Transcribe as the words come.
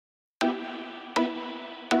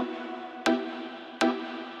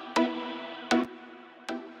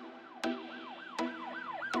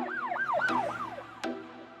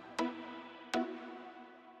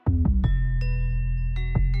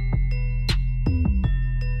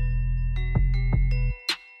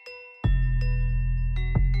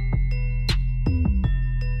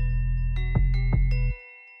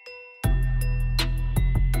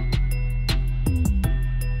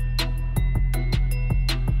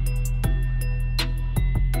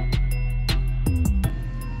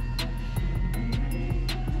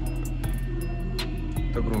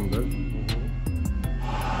крон, да?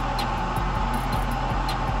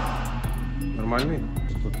 Нормальный?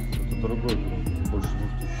 Это дорогой, больше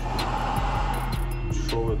 2000.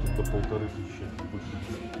 Дешевый это до 1500.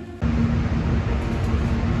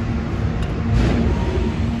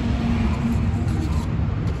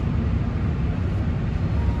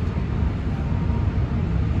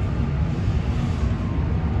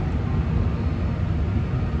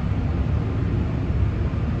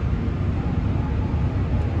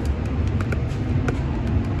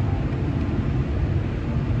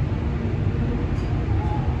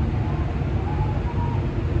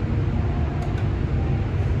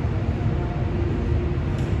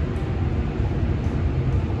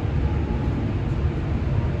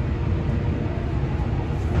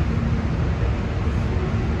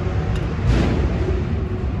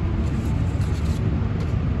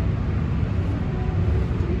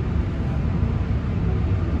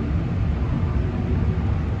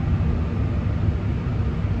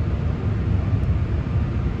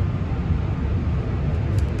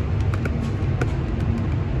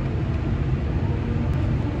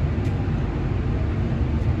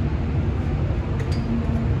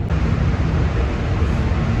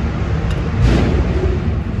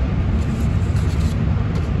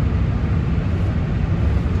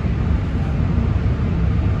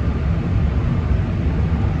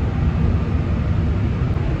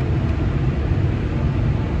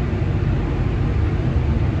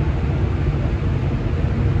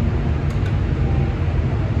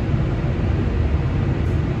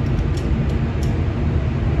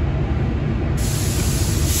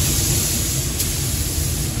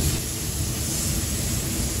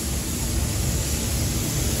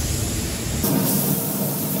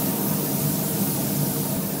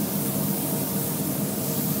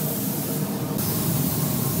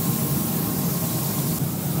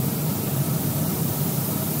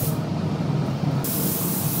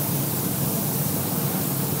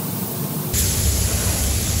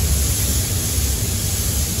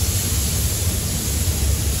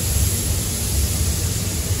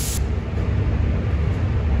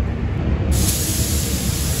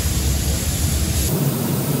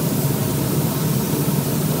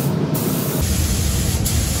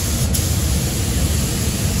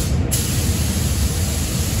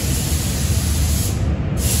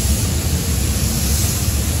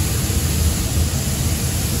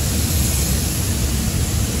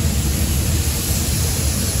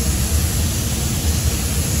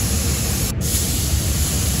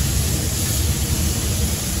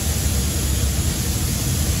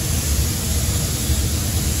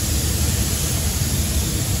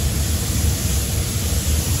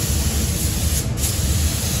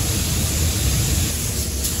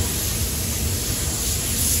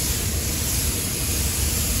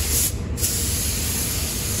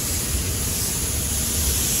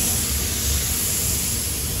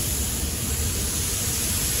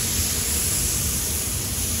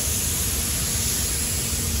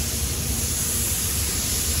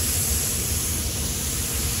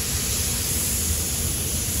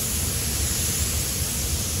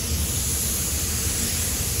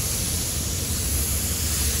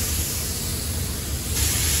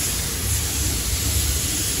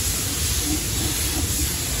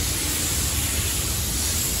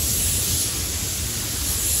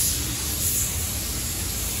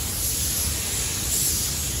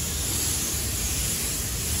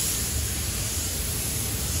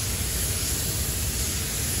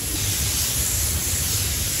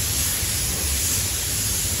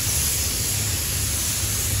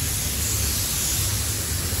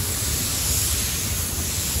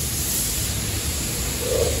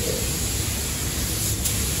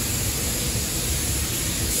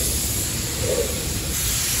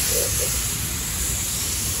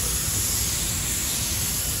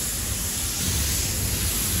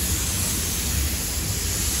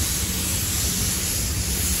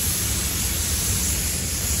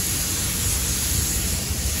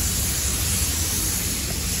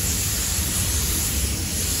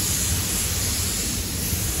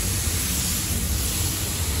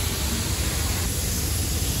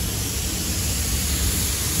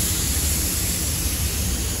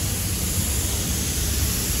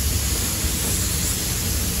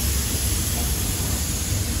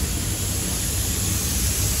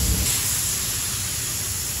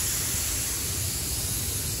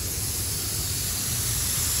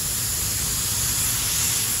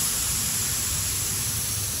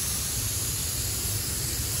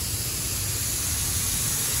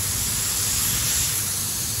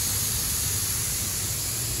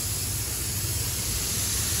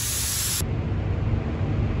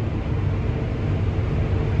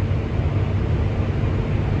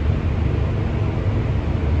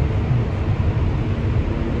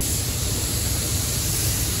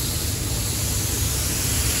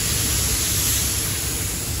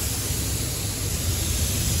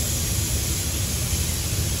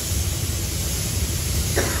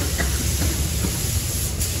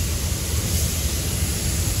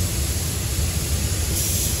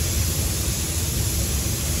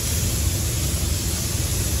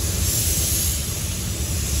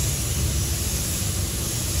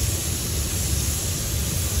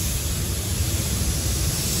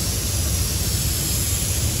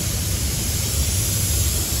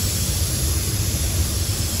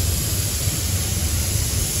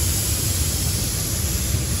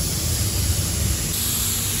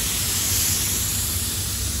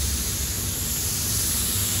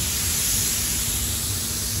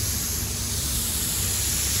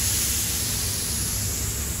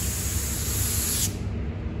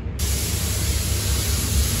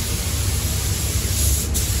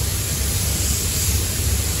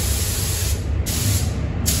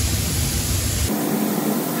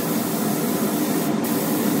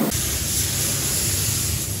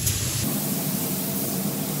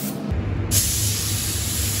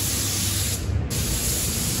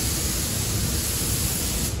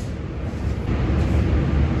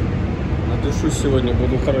 Выспавшись сегодня,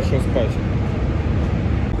 буду хорошо спать.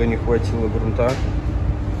 Не хватило грунта.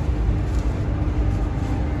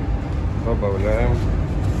 Добавляем.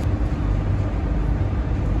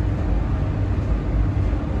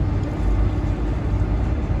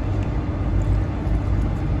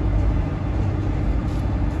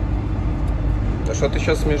 А что ты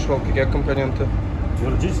сейчас смешивал? Какие компоненты?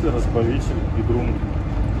 Отвердитель, разбавитель и грунт.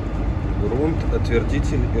 Грунт,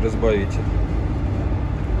 отвердитель и разбавитель.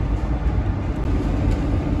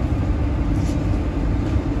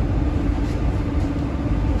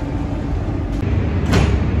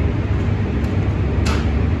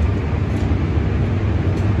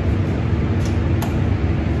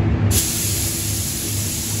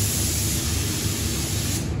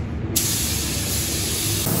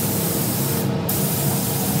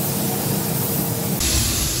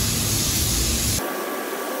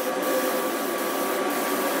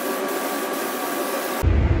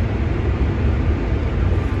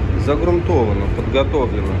 Загрунтовано,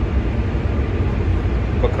 подготовлено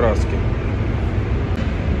покраски.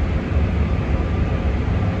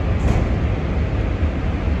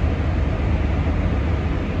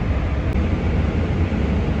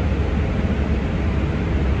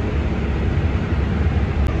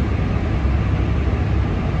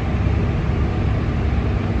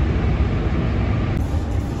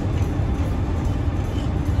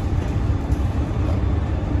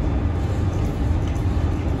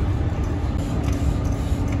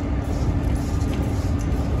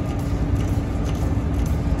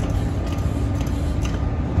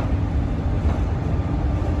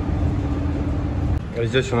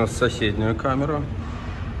 Здесь у нас соседняя камера.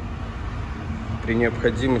 При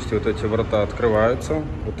необходимости вот эти врата открываются.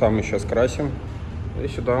 Вот там мы сейчас красим. И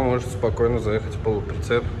сюда может спокойно заехать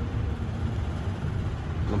полуприцеп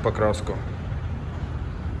на покраску.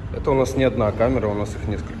 Это у нас не одна камера, у нас их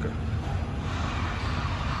несколько.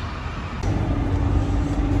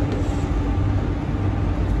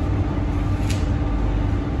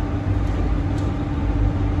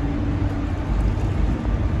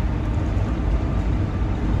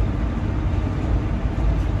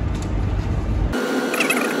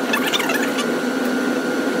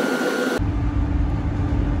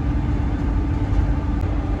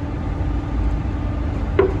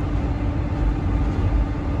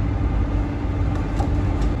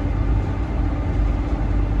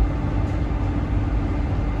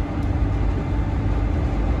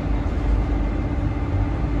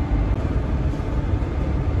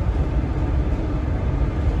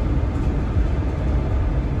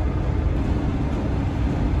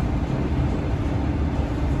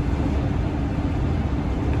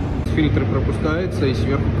 Фильтр пропускается и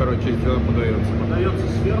сверху, короче, подается. Подается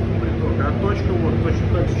сверху приток, а точка вот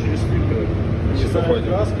точно так же через фильтр. Чистая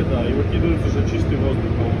краска, да, и выкидывается уже чистый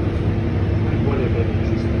воздух. Более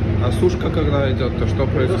чистый. А сушка когда идет, то что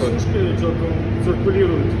происходит? Сушка идет, он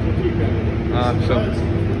циркулирует внутри камеры. А,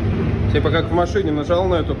 все. Типа как в машине нажал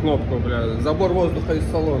на эту кнопку, бля, забор воздуха из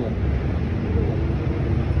салона.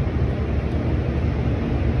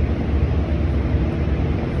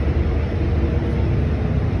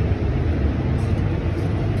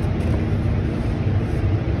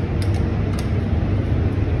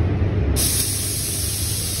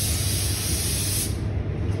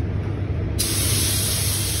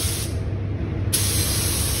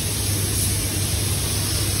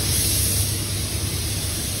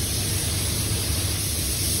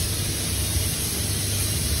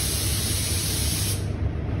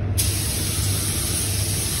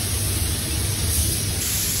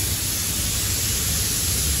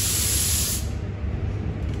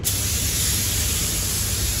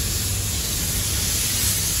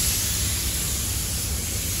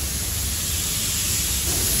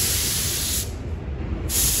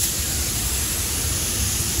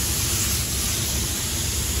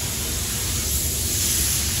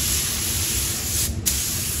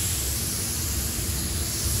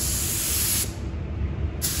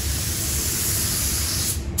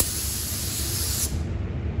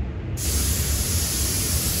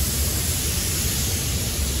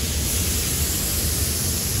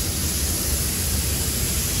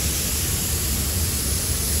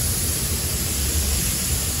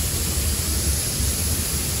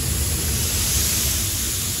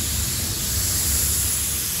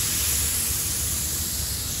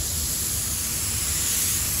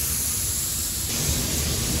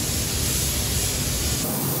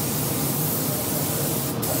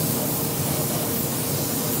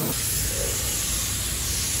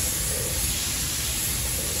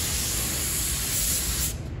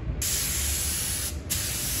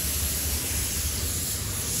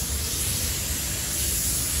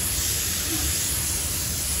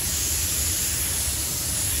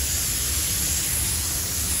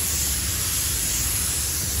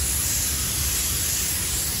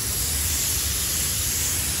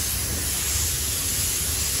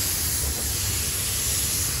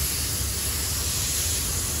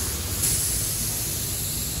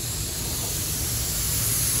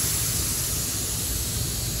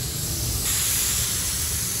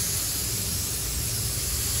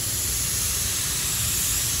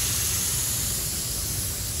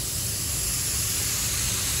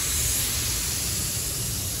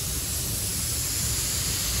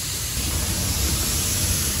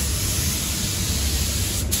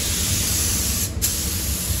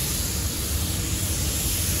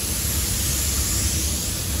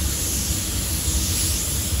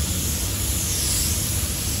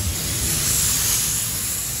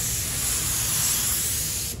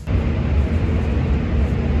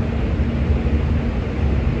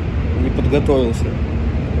 Готовился.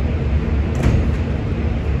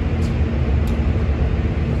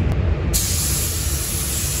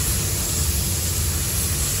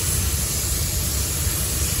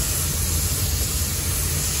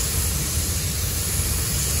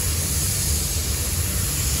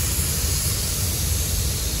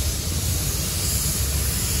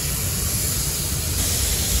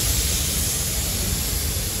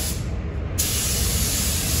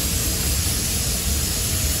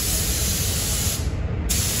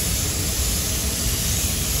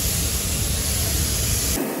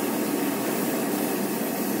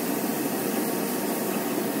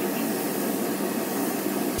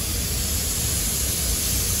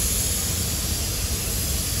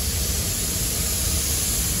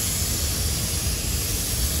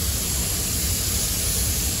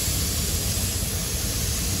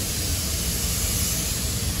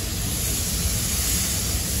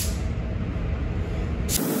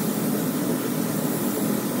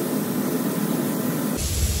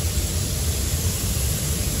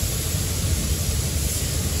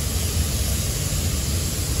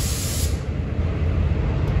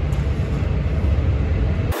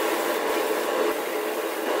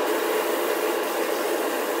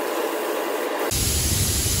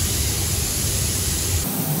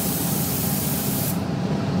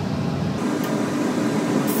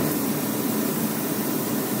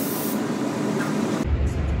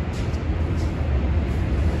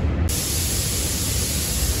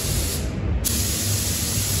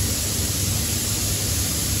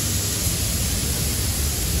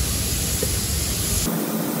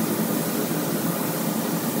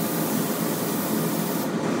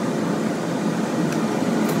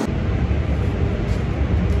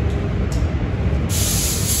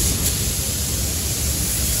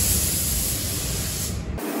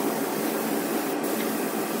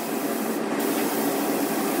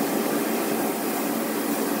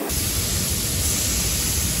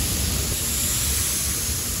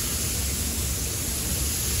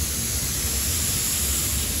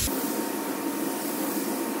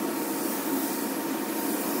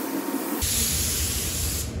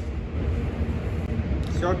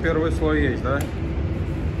 Все, первый слой есть, да?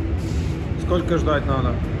 Сколько ждать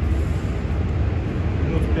надо?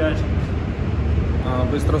 Минут 5. А,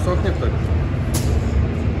 быстро сохнет так?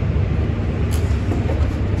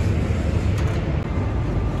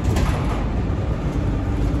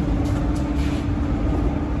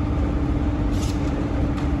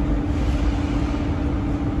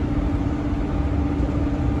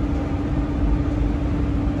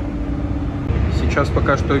 Сейчас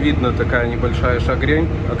пока что видно такая небольшая шагрень,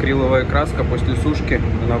 акриловая краска после сушки,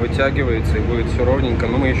 она вытягивается и будет все ровненько.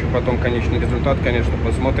 Но мы еще потом конечный результат, конечно,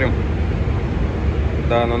 посмотрим.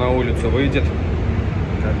 Да, она на улицу выйдет,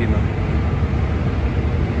 кабина.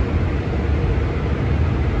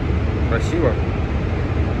 Красиво.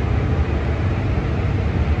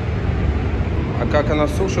 А как она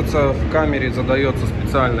сушится, в камере задается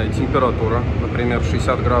специальная температура, например,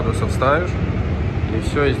 60 градусов ставишь. И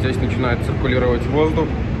все, и здесь начинает циркулировать воздух.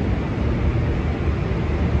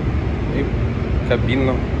 И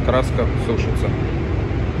кабина, краска сушится.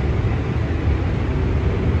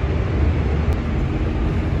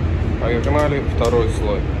 Погнали, второй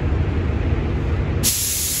слой.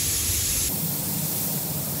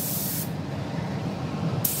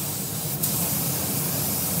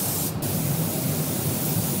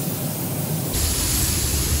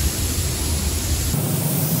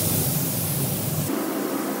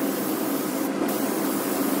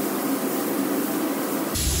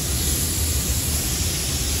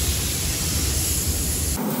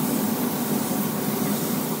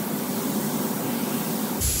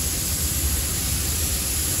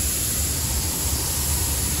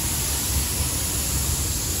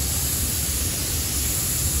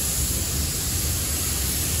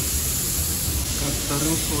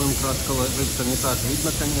 вторым слоем краска ложится не так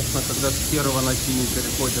видно, конечно, когда с серого на синий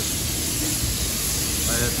переходит.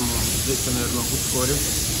 Поэтому здесь я, наверное, ускорю.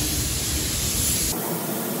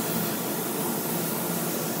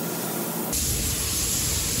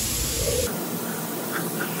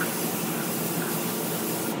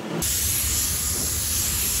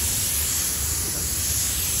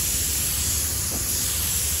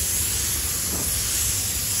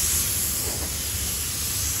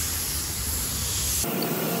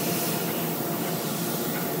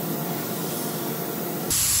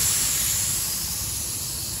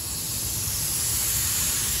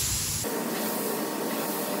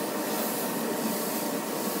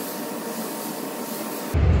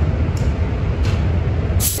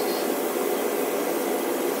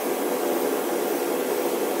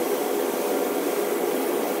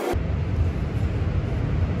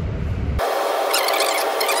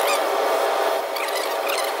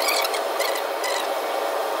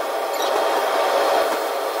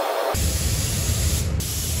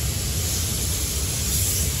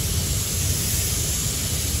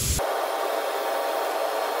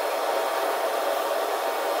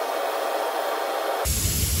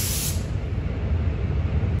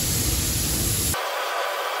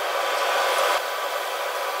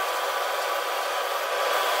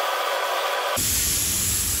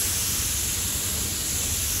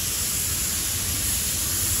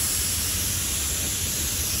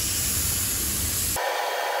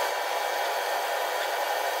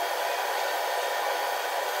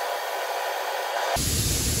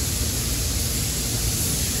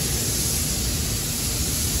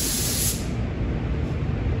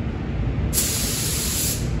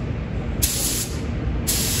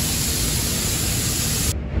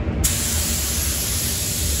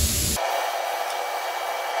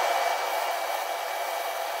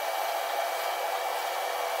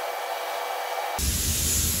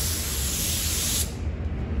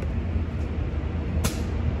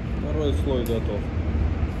 Второй слой готов.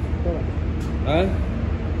 А?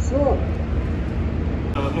 Все.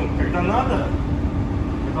 Ну, когда надо,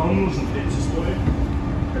 когда он нужен, третий слой,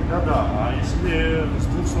 тогда да. А если с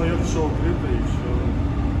двух слоев все укрыто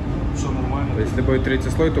и все нормально. Если будет третий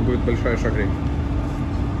слой, то будет большая шагрень.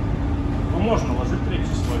 Ну, можно ложить третий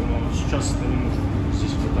слой, но сейчас это не нужно.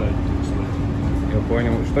 Здесь хватает слоя. Я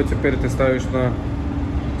понял. Что теперь ты ставишь на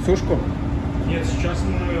сушку? Нет, сейчас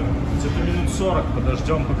мы где-то минут 40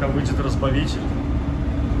 подождем, пока выйдет разбавитель,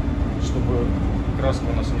 чтобы краска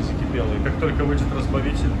у нас не закипела. И как только выйдет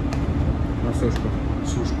разбавитель, На сушку.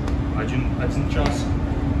 сушку. Один час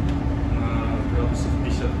на градусов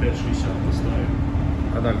 55-60 поставим.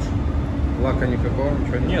 А дальше? Лака никакого?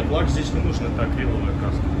 Ничего нет? Нет, лак здесь не нужен, это акриловая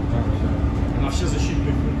краска. На все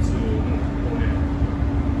защитные функции выполняет.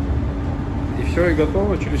 И все, и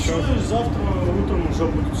готово через час? Все, и завтра утром уже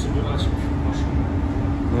будет собирать машину.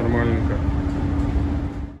 Нормальненько.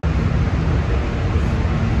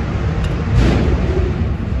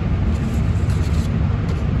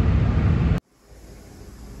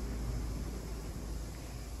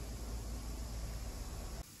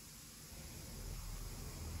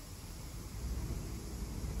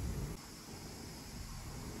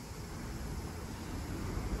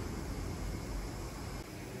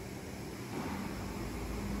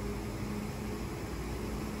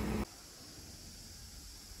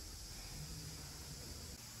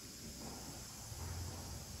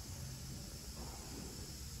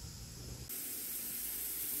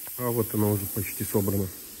 А вот она уже почти собрана.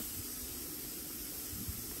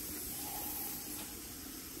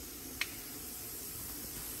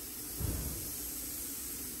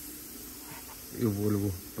 И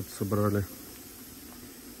Вольву подсобрали.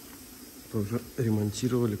 Тоже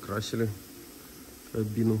ремонтировали, красили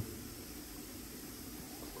кабину.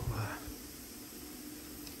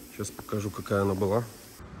 Сейчас покажу, какая она была.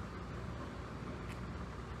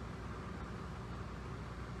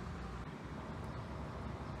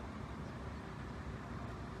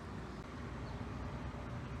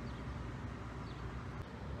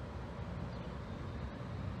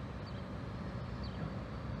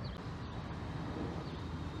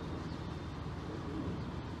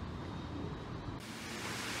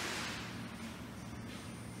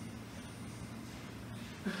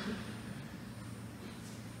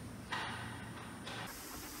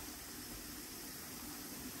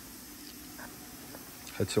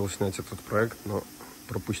 Хотел снять этот проект, но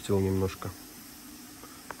пропустил немножко.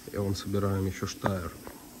 И вон собираем еще штайр.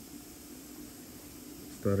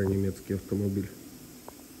 Старый немецкий автомобиль.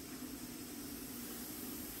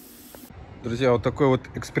 Друзья, вот такое вот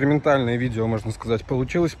экспериментальное видео, можно сказать,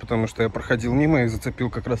 получилось, потому что я проходил мимо и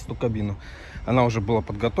зацепил как раз ту кабину. Она уже была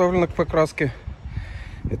подготовлена к покраске.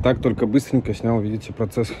 Итак, только быстренько снял, видите,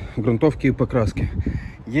 процесс грунтовки и покраски.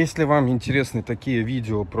 Если вам интересны такие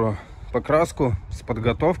видео про покраску с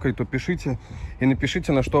подготовкой, то пишите и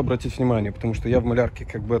напишите, на что обратить внимание, потому что я в малярке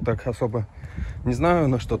как бы так особо не знаю,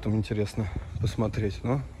 на что там интересно посмотреть,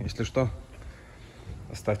 но если что,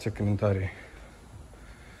 оставьте комментарии.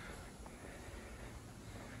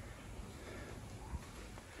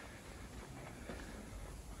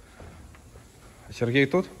 А Сергей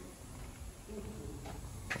тут?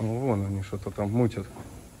 О, вон они что-то там мутят,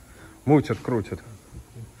 крутят.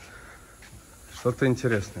 Что-то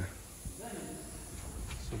интересное.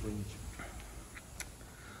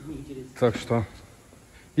 Так что,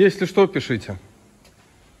 если что, пишите.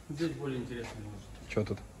 Здесь более интересно может. Что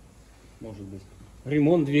тут? Может быть.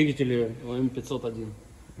 Ремонт двигателя М501.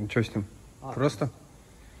 Ничего с ним? Просто?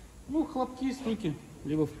 Ну, хлопки, стуки.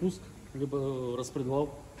 Либо впуск, либо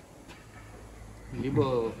распредвал.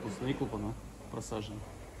 Либо впускные клапана просажены.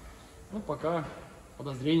 Ну, пока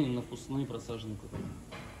подозрение на впускные просаженные клапана.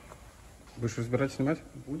 Будешь разбирать, снимать?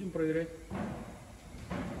 Будем проверять.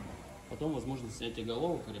 Потом возможно снятие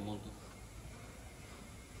головок и ремонта.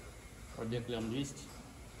 Пробег лям 200.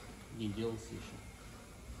 Не делался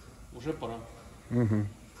еще. Уже пора. Угу.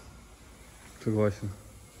 Согласен.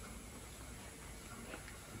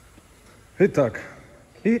 Итак,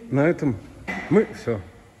 и на этом мы все.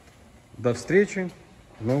 До встречи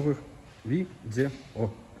в новых видео.